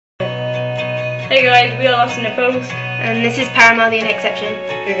Hey guys, we are lost in the post. And this is Paramount the exception.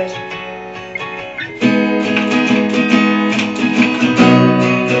 Here goes.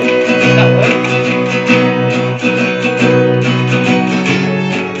 That worked.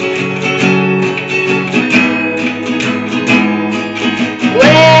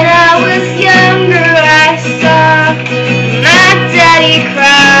 When I was younger, I saw my daddy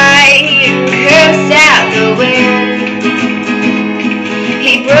cry and curse out the wind.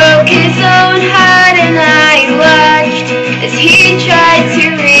 He broke his own heart and I watched as he tried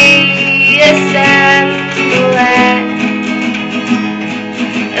to reassemble it.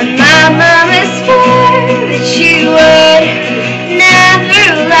 And my mama swore that she would never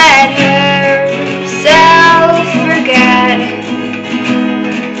let herself forget.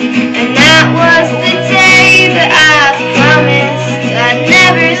 And that was the day that I promised I'd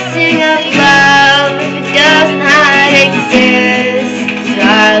never sing of love if it does not exist.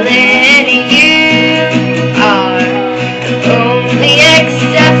 Darling, you are the only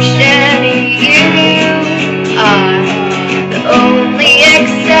exception. You are the only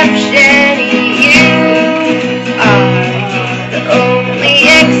exception. You are the only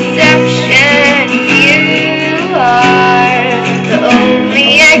exception. You are the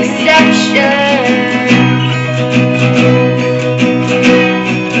only exception.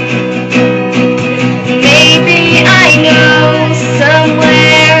 Maybe I know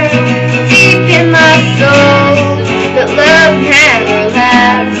somewhere deep in my soul that love never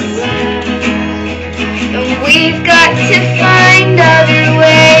lasts, and we've got to find other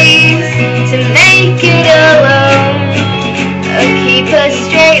ways to make it alone, or keep a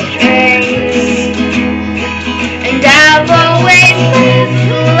straight face. And I've always lived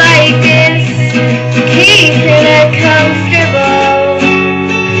like this, keeping a comfort.